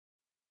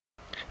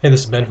Hey,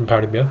 this is Ben from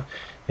PowerWF,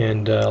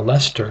 and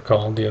Lester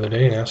called the other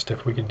day and asked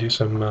if we could do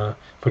if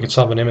we could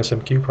solve an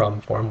MSMQ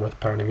problem for him with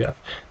PowerWF.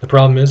 The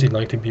problem is he'd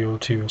like to be able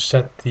to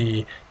set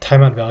the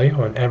timeout value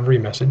on every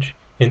message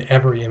in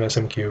every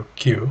MSMQ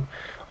queue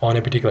on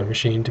a particular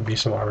machine to be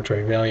some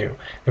arbitrary value.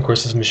 And of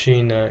course, this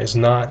machine is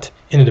not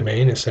in a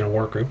domain; it's in a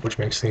workgroup, which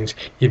makes things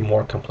even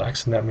more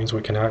complex. And that means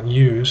we cannot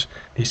use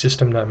the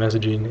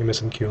System.Messaging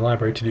MSMQ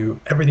library to do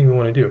everything we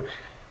want to do.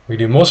 We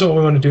do most of what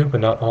we want to do,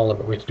 but not all of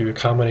it. We have to do a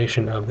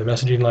combination of the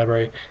messaging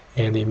library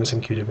and the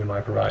MSMQ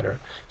WMI Provider.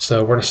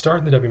 So we're going to start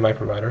in the WMI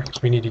Provider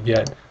because we need to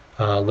get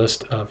a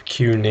list of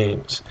queue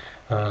names.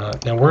 Now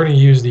we're going to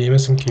use the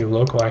MSMQ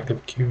local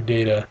active queue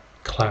data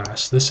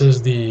class. This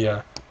is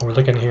what we're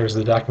looking at here is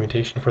the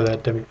documentation for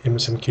that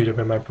MSMQ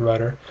WMI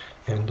Provider,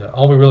 and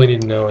all we really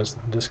need to know is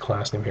this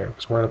class name here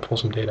because we're going to pull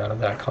some data out of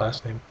that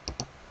class name.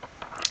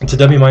 It's a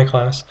WMI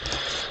class,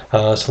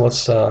 so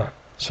let's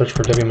search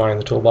for WMI in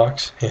the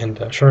toolbox, and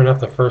sure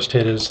enough, the first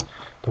hit is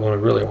the one we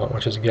really want,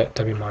 which is get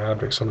WMI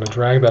object. So I'm going to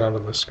drag that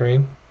onto the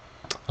screen,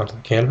 onto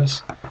the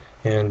canvas,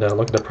 and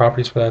look at the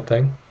properties for that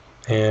thing.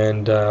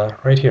 And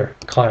right here,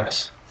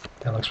 class.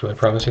 That looks really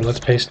promising.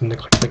 Let's paste in the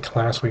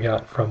class we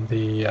got from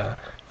the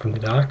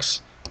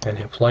docs, and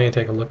hit play and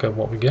take a look at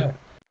what we get.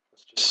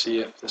 Let's just see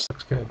if this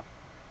looks good.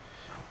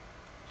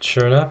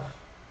 Sure enough,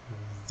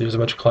 there's a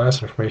bunch of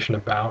class information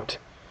about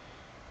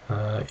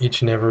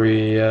each and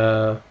every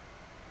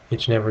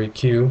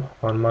queue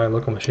on my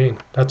local machine.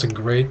 That's a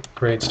great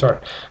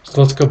start.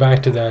 So let's go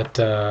back to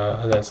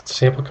that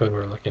sample code we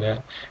were looking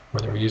at,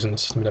 where they were using the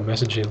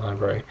System.Messaging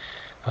library.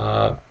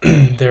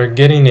 They're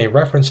getting a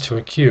reference to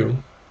a queue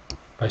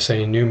by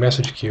saying new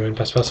message queue and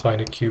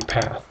specifying a queue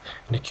path.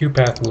 And a queue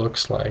path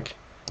looks like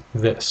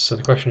this. So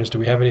the question is, do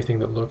we have anything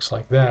that looks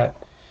like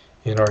that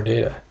in our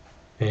data?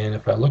 And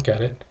if I look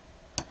at it,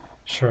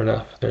 sure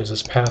enough, there's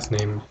this path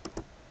name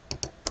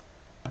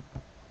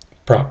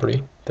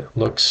property that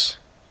looks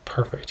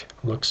perfect.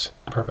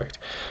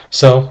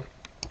 So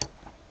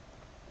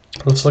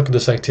let's look at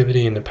this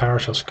activity in the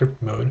PowerShell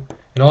script mode.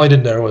 And all I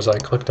did there was I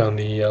clicked on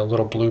the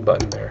little blue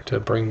button there to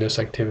bring this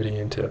activity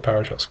into a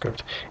PowerShell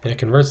script, and it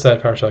converts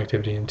that PowerShell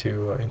activity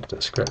into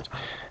the script.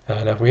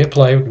 Now if we hit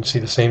play, we can see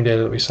the same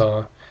data that we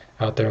saw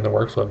out there in the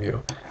workflow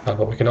view,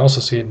 but we can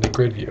also see it in the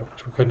grid view,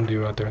 which we couldn't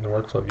do out there in the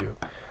workflow view.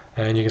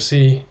 And you can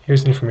see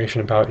here's the information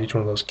about each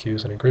one of those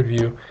queues in a grid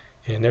view,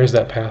 and there's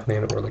that path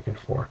name that we're looking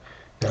for.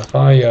 Now if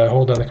I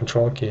hold down the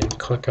control key and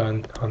click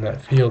on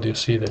that field, you'll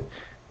see that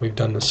we've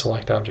done the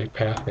select object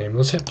path name.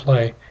 Let's hit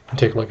play and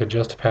take a look at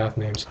just the path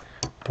names.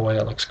 Boy,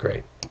 that looks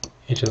great,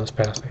 each of those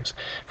path names.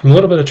 From a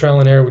little bit of trial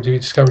and error, we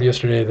discovered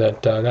yesterday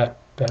that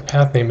that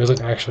path name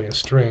isn't actually a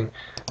string,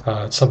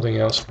 it's something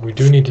else. We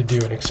do need to do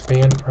an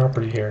expand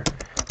property here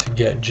to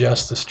get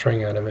just the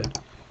string out of it.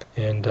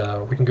 And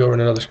we can go over in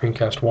another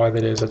screencast why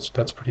that is.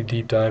 That's a pretty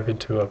deep dive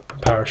into a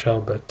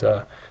PowerShell,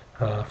 but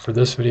for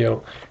this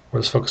video,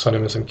 we'll just focus on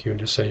MSMQ and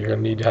just say you're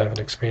going to need to have an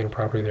expand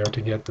property there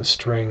to get the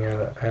string out of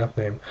that path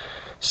name.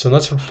 So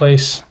let's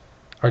replace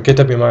our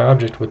getWMI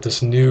object with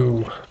this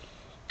new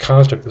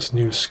construct, this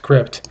new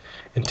script,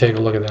 and take a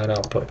look at that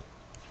output.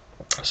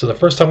 So the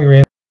first time we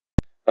ran,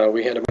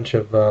 we had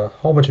a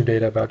whole bunch of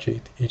data about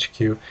each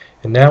queue,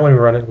 and now when we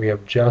run it, we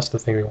have just the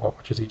thing we want,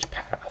 which is each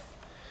path.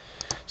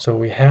 So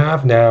we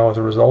have now, as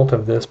a result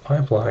of this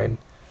pipeline,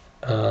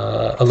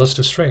 a list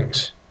of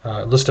strings,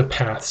 a list of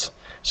paths.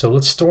 So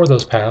let's store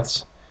those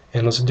paths,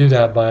 and let's do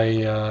that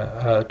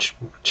by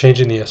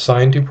changing the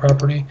assign to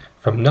property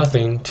from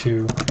nothing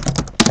to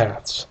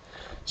paths.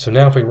 So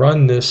now if we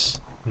run this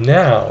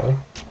now,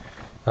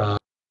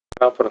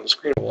 output on the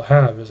screen we'll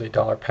have is a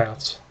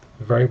 $paths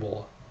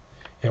variable,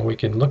 and we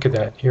can look at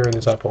that here in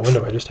this output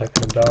window. I just type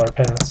in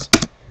 $paths,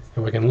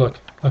 and we can look,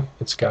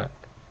 it's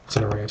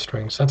an array of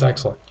strings. That's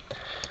excellent.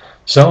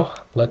 So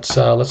let's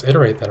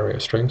iterate that array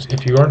of strings.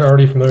 If you aren't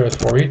already familiar with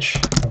for each,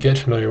 get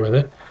familiar with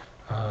it.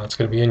 It's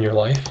going to be in your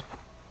life,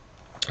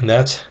 and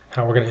that's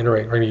how we're going to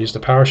iterate. We're going to use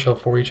the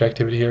PowerShell for each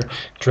activity here,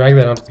 drag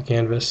that onto the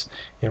canvas,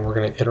 and we're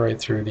going to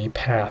iterate through the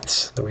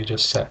paths that we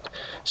just set.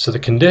 So the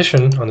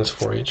condition on this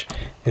for each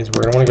is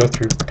we're going to want to go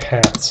through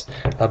paths,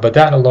 but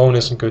that alone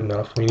isn't good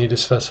enough. We need to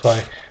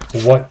specify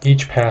what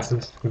each path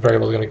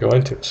variable is going to go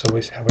into. So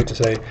we have to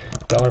say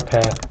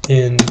 $path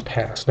in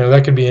paths. Now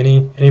that could be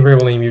any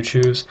variable name you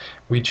choose.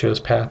 We chose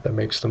path that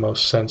makes the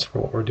most sense for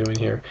what we're doing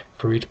here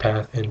for each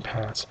path in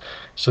paths.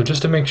 So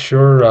just to make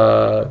sure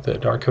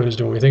that our code is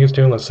doing what we think it's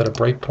doing, let's set a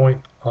breakpoint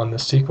on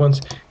this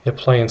sequence, hit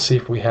play, and see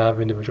if we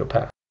have individual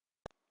paths.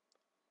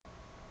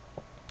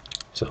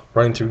 So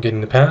running through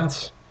getting the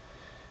paths,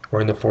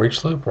 we're in the for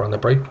each loop, we're on the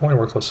breakpoint,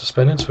 we're close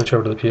suspended, switch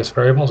over to the PS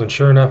variables, and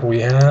sure enough we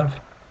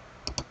have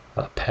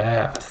a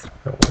path.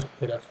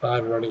 Hit F5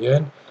 and run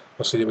again.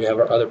 We'll see that we have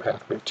our other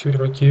path. We have two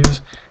different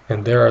queues,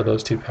 and there are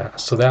those two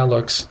paths. So that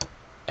looks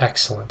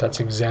excellent. That's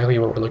exactly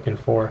what we're looking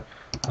for.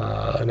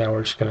 Now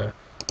we're just going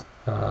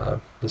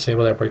to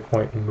disable that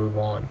breakpoint and move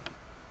on.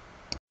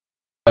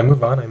 By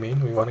move on, I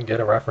mean we want to get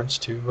a reference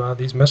to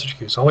these message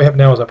queues. All we have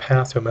now is a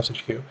path to a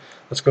message queue.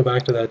 Let's go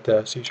back to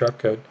that C#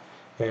 code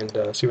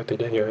and see what they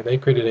did here. They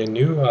created a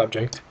new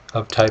object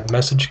of type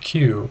message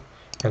queue,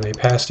 and they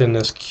passed in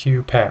this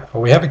queue path.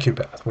 Well, we have a queue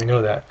path, we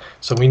know that,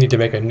 so we need to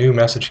make a new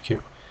message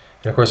queue.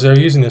 And of course, they're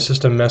using the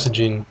system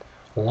messaging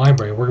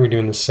library. We're going to be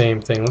doing the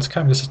same thing. Let's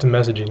copy the system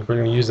messaging. We're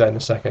going to use that in a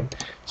second.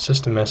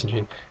 System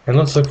messaging, and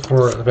let's look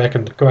for. Go back to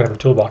the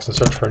toolbox and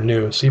search for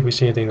new. See if we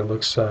see anything that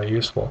looks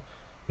useful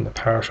in the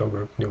PowerShell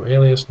group. New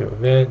alias, new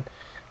event,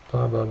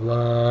 blah blah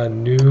blah.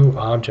 New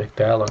object.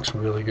 That looks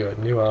really good.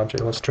 New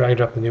object. Let's drag and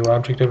drop the new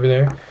object over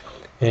there,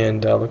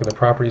 and look at the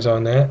properties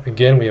on that.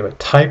 Again, we have a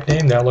type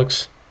name. That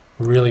looks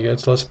really good.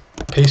 So let's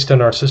paste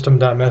in our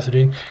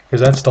System.Messaging,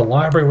 because that's the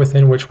library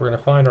within which we're going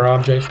to find our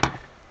object.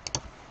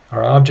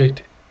 Our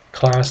object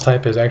class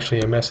type is actually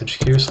a message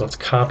queue, so let's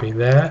copy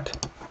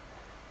that,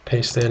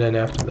 paste that in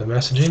after the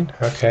messaging.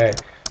 Okay,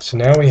 so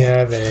now we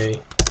have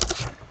a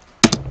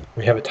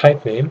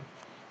type name.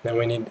 Now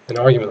we need an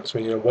argument. So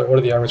we need what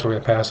are the arguments we're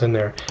going to pass in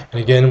there?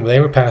 And again,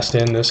 they were passed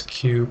in this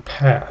queue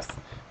path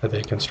that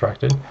they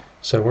constructed.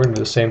 So we're going to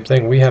do the same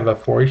thing. We have a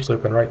for each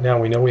loop, and right now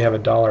we know we have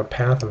a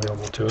 $path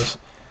available to us.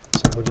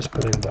 So we'll just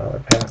put in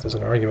 $path as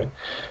an argument.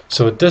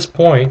 So at this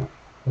point,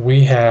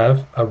 we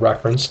have a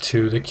reference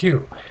to the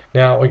queue.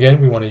 Now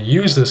again, we want to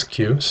use this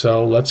queue,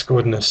 so let's go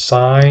ahead and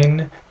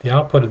assign the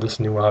output of this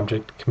new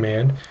object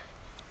command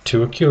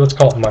to a queue. Let's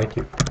call it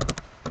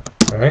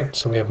myQueue. Alright,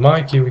 so we have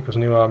myQueue equals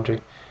new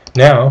object.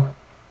 Now,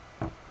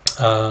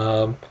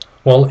 well,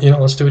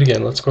 let's do it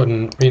again. Let's go ahead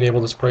and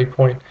re-enable this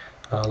breakpoint.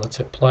 Let's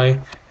hit play,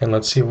 and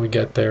let's see what we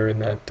get there in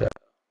that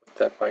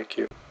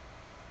myQueue.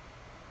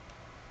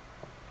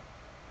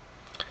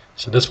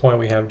 So at this point,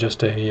 we have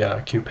just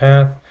a queue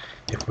path.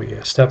 If we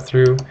step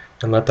through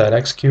and let that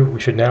execute, we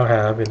should now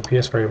have in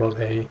PS variables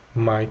a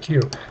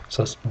myQueue.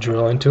 So let's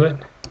drill into it.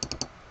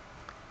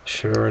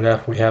 Sure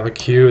enough, we have a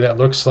queue that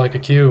looks like a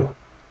queue.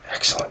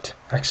 Excellent,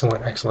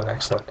 excellent, excellent,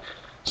 excellent.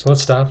 So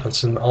let's stop.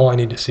 That's all I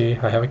need to see.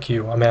 I have a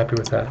queue. I'm happy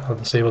with that. I'll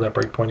disable that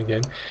breakpoint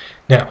again.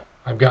 Now,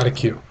 I've got a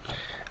queue.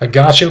 A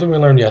gotcha that we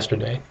learned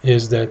yesterday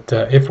is that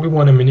if we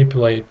want to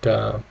manipulate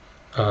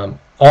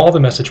all the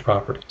message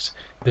properties,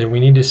 then we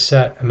need to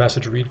set a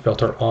message read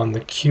filter on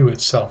the queue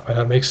itself. And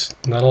that makes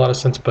not a lot of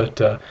sense, but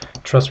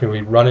trust me,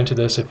 we run into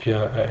this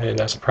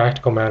as a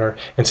practical matter.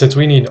 And since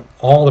we need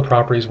all the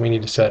properties, we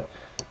need to set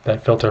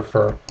that filter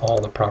for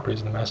all the properties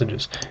of the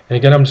messages. And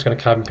again, I'm just going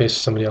to copy and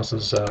paste somebody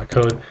else's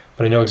code,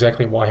 but I know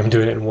exactly why I'm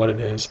doing it and what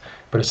it is.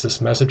 But it's this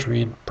message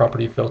read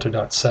property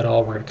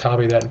filter.setAll. We're going to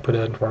copy that and put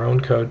it into our own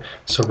code.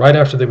 So right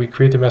after that, we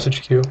create the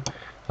message queue.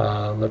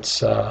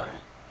 Let's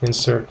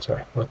insert.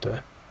 Sorry, let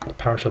the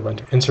PowerShell button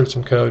to insert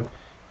some code.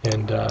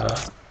 And in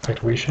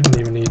fact, we shouldn't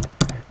even need.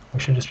 We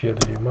should just be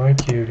able to do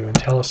myQueue to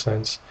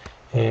IntelliSense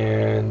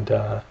and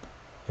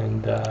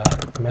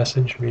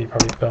message read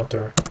property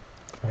filter.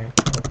 Right.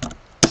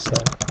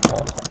 Set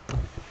all.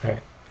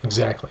 Right,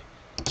 exactly.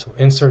 So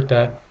insert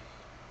that.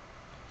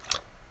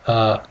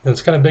 And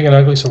it's kind of big and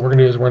ugly, so what we're going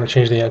to do is we're going to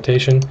change the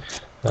annotation.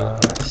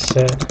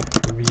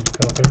 Set read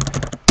filter,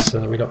 so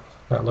that we don't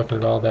not looking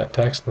at all that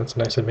text. That's a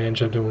nice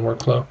advantage of doing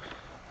workflow.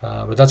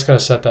 But that's going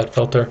to set that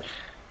filter.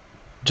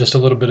 Just a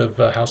little bit of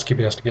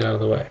housekeeping has to get out of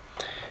the way.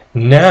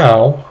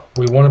 Now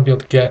we want to be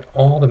able to get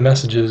all the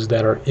messages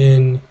that are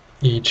in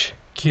each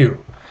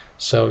queue.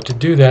 So to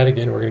do that,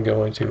 again, we're going to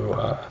go into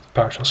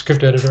PowerShell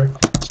script editor,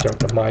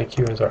 start with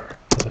myQueue as our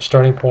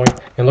starting point,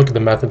 and look at the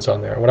methods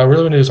on there. What I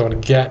really want to do is I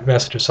want to get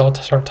messages. So I'll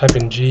start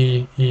typing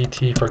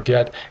get for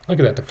get. Look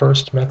at that. The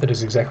first method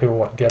is exactly what we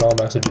want, get all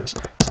messages.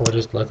 So we'll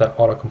just let that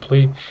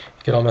autocomplete.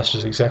 Get all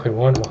messages exactly what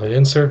we want. We'll hit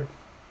insert.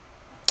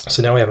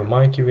 So now we have a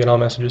myQueue, get all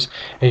messages.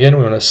 Again,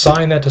 we want to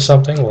assign that to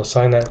something. We'll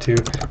assign that to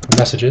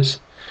messages.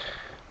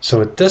 So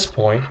at this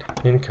point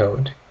in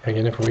code,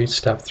 again, if we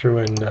step through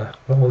and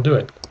well, we'll do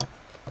it.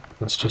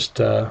 Let's just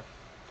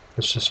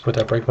put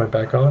that breakpoint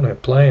back on,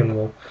 hit play, and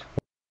we'll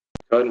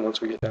go ahead. And once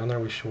we get down there,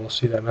 we'll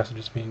see that message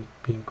is being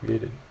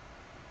created.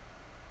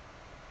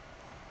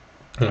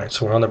 All right,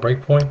 so we're on the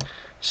breakpoint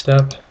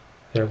step.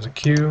 There's a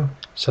queue.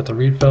 Set the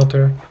read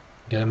filter.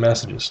 Get a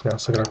messages. Now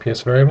let's look at our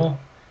PS variable.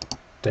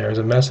 There's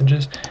a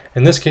messages.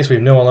 In this case, we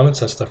have no elements.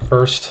 That's the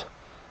first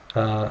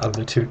of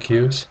the two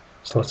queues.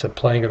 So let's hit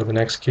play and go to the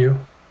next queue.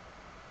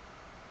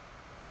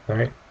 All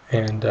right.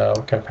 And we'll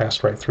kind of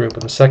pass right through it,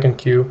 but the second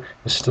queue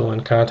is still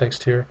in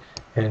context here,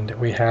 and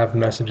we have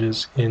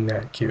messages in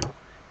that queue,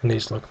 and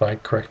these look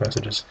like correct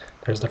messages.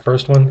 There's the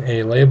first one,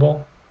 a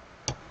label,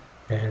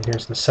 and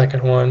here's the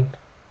second one,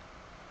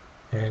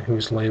 and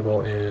whose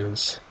label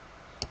is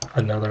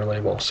another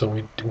label.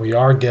 So we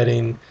are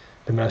getting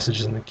the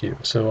messages in the queue.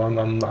 So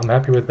I'm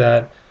happy with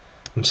that.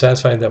 I'm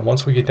satisfied that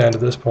once we get down to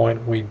this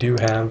point, we do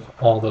have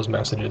all those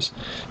messages.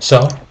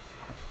 So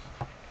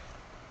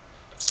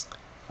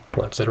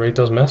let's iterate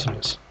those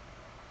messages.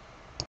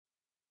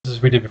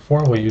 As we did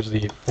before, we'll use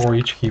the for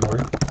each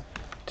keyword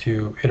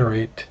to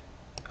iterate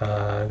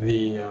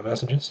the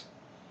messages.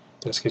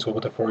 In this case, we'll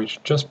put the for each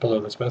just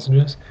below this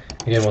messages.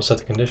 Again, we'll set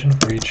the condition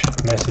for each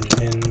message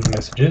in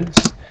messages.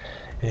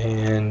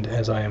 And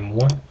as I am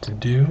wont to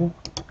do,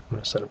 I'm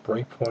going to set a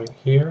breakpoint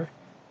here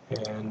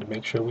and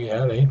make sure we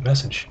have a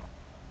message.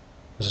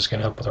 This is going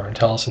to help with our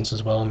IntelliSense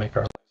as well, make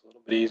our lives a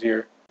little bit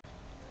easier.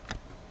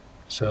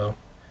 So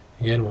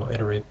again, we'll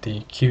iterate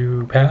the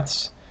queue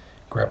paths,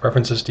 grab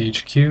references to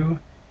each queue,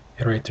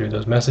 iterate through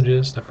those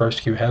messages. The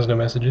first queue has no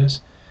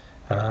messages.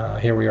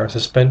 Here we are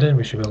suspended.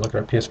 We should be able to look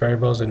at our PS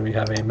variables, and we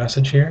have a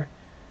message here.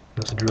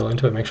 Let's drill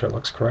into it, make sure it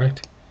looks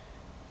correct.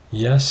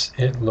 Yes,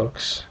 it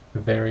looks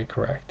very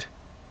correct.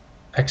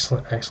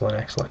 Excellent, excellent,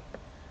 excellent.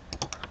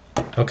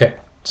 Okay,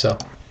 so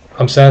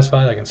I'm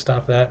satisfied. I can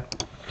stop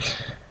that.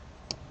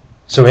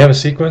 So we have a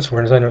sequence. We're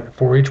going to design it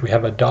for each. We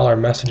have a $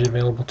 message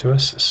available to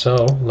us. So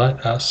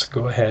let us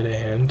go ahead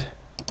and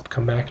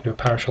come back into a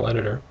PowerShell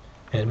editor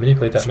and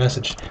manipulate that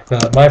message. Now,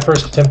 my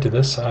first attempt at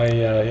this,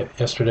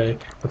 yesterday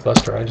with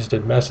Lester, I just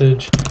did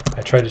message.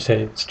 I tried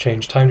to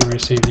change time to be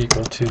received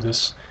equal to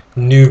this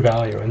new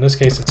value. In this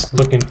case, it's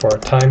looking for a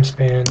time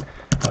span.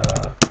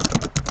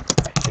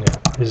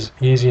 Is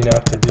easy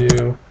enough to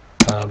do,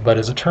 but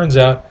as it turns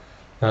out,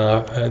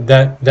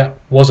 that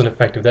wasn't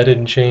effective. That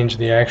didn't change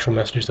the actual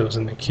message that was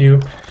in the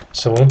queue.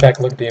 So we went back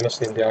and looked at the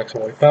MSMQ docs,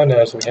 and what we found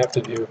out is we have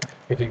to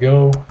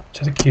go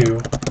to the queue,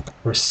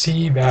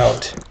 receive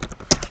out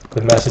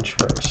the message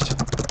first,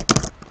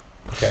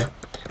 okay,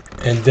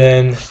 and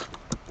then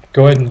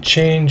go ahead and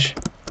change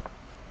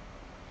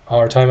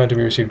our timeout to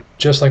be received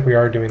just like we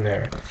are doing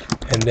there,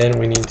 and then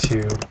we need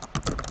to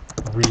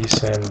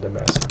resend the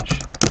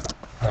message.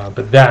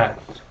 But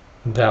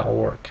that will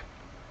work.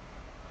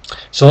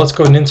 So let's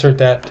go ahead and insert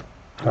that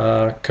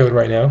code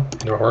right now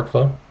into our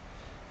workflow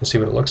and see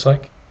what it looks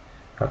like.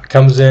 It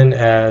comes in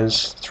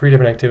as 3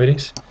 different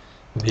activities: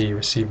 the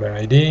receive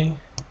by ID,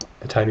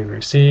 the time to be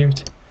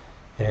received,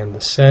 and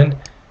the send.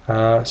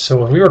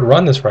 So if we were to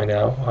run this right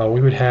now,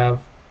 we would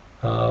have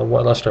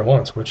what Lester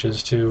wants, which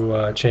is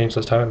to change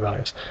those timeout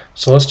values.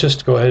 So let's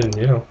just go ahead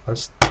and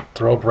let's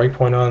throw a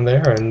breakpoint on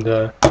there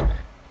and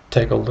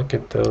take a look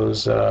at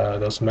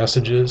those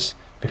messages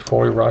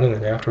before we run and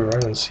then after we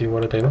run and see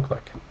what they look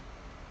like.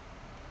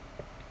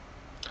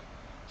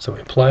 So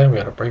we play, we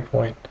got a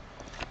breakpoint.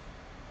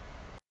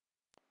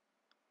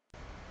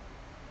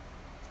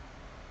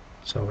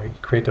 So we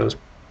create those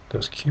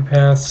queue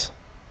paths,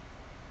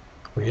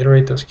 we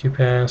iterate those queue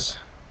paths,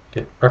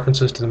 get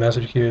references to the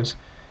message queues.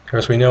 Of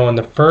course, we know on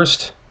the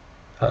first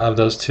of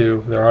those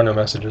two there are no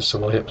messages, so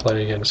we'll hit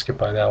play again to skip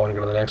by that one and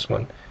go to the next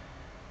one.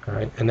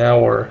 Alright, and now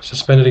we're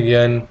suspended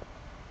again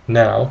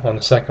now on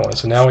the second one.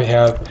 So now we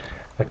have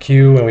a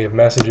queue and we have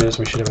messages.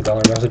 We should have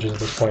 $1 messages at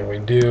this point. We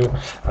do.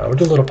 We'll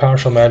do a little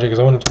PowerShell magic, because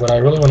what I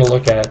really want to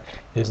look at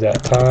is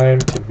that time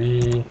to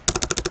be,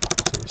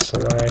 so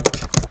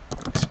select,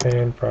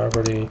 expand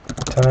property,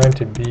 time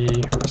to be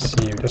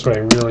received. That's what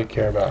I really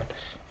care about.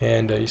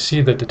 And you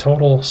see that the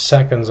total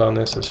seconds on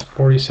this is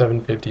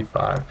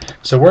 4755.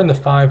 So we're in the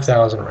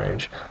 5,000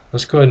 range.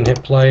 Let's go ahead and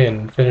hit play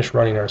and finish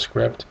running our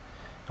script.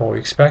 And what we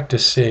expect to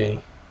see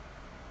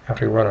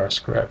after we run our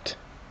script.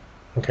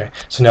 Okay,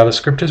 so now the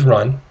script is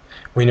run.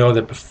 We know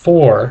that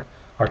before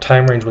our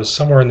time range was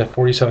somewhere in the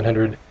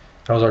 4,700.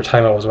 That was our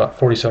timeout, was about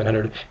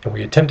 4,700, and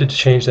we attempted to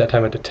change that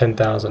timeout to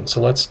 10,000.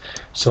 So let's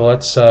do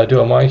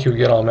a MyQ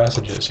get all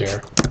messages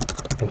here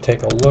and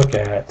take a look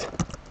at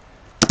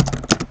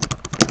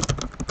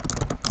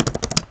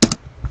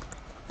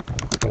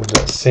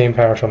that same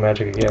PowerShell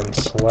magic again.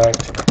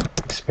 Select,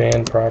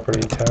 expand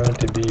property, time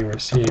to be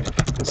received,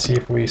 and see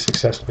if we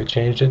successfully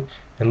changed it.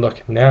 And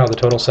look, now the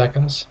total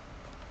seconds,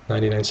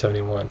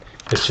 99.71.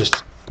 It's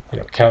just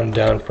counting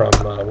down from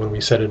when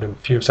we set it a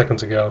few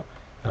seconds ago,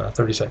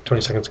 20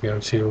 seconds ago,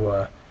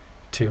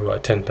 to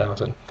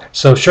 10,000.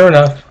 So sure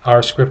enough,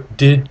 our script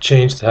did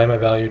change the timeout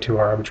value to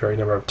our arbitrary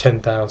number of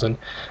 10,000,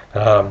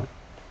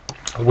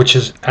 which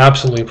is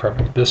absolutely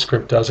perfect. This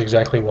script does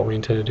exactly what we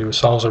intended to do. It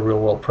solves a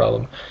real-world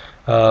problem.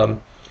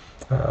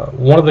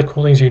 One of the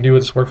cool things you can do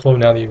with this workflow,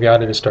 now that you've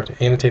got it, is start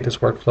to annotate this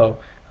workflow.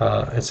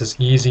 It's as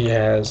easy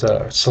as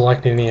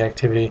selecting any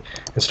activity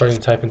and starting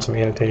to type in some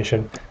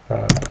annotation.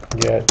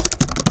 Get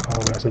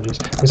all messages.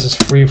 This is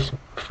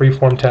free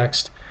form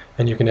text,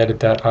 and you can edit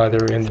that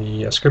either in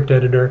the script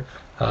editor,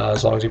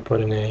 as long as you put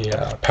in a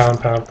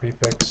 ##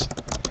 prefix.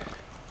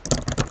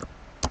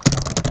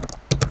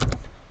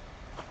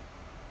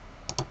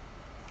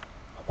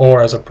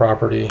 Or as a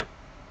property.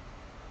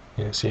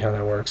 See how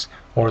that works,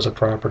 or as a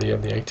property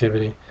of the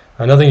activity.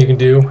 Another thing you can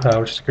do,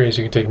 which is great, is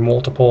you can take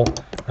multiple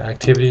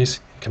activities,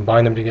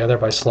 combine them together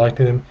by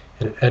selecting them,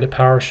 hit edit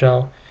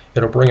PowerShell.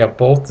 It'll bring up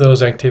both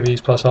those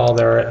activities plus all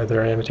their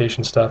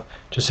annotation stuff.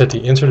 Just hit the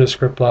insert a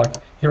script block,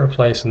 hit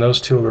replace, and those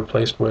two are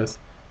replaced with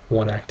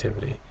one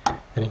activity.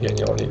 And again,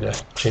 you'll need to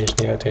change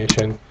the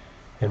annotation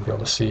and be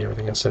able to see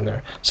everything that's in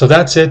there. So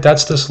that's it.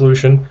 That's the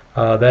solution.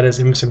 That is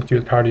MSMQ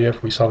with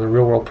PowerWF. We solved a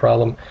real-world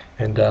problem.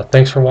 And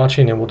thanks for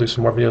watching, and we'll do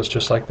some more videos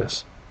just like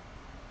this.